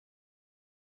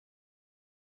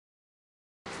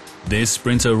This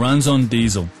Sprinter runs on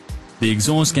diesel. The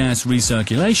exhaust gas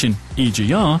recirculation,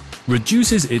 EGR,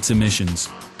 reduces its emissions.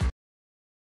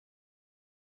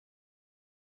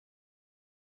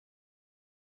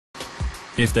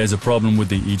 If there's a problem with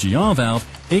the EGR valve,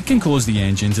 it can cause the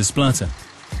engine to splutter.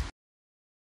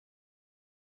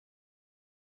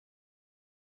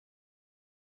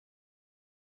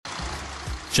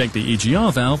 Check the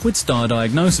EGR valve with Star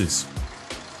Diagnosis.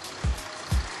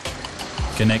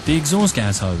 Connect the exhaust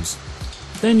gas hose.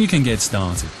 Then you can get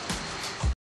started.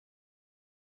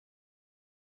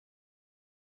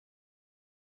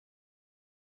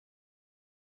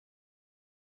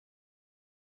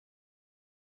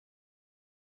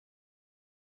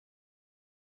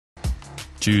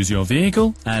 Choose your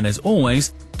vehicle and, as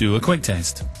always, do a quick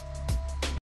test.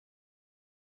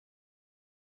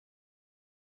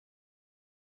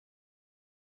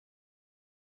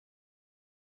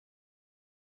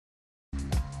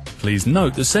 Please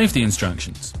note the safety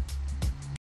instructions.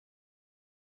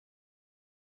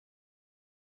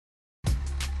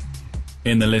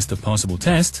 In the list of possible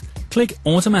tests, click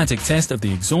Automatic Test of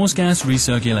the exhaust gas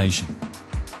recirculation.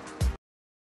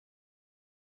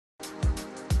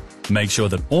 Make sure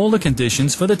that all the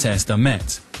conditions for the test are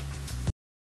met.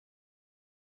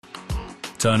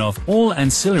 Turn off all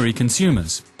ancillary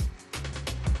consumers.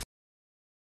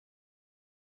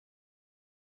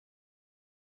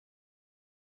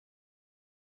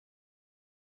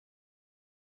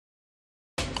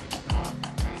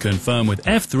 Confirm with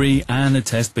F3 and the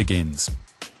test begins.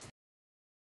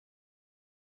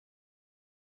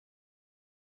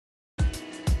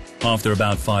 After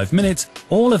about 5 minutes,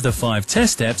 all of the 5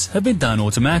 test steps have been done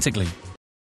automatically.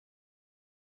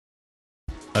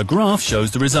 A graph shows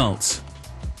the results.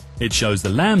 It shows the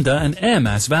lambda and air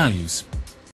mass values.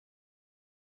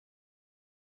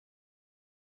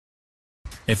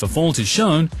 If a fault is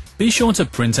shown, be sure to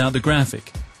print out the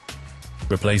graphic.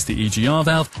 Replace the EGR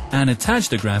valve and attach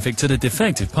the graphic to the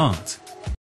defective part.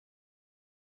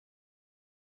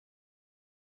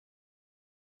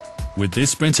 With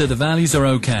this Sprinter, the values are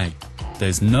okay.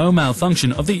 There's no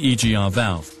malfunction of the EGR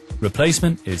valve.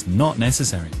 Replacement is not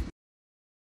necessary.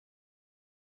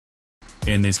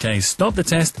 In this case, stop the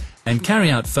test and carry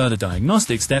out further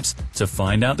diagnostic steps to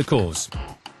find out the cause.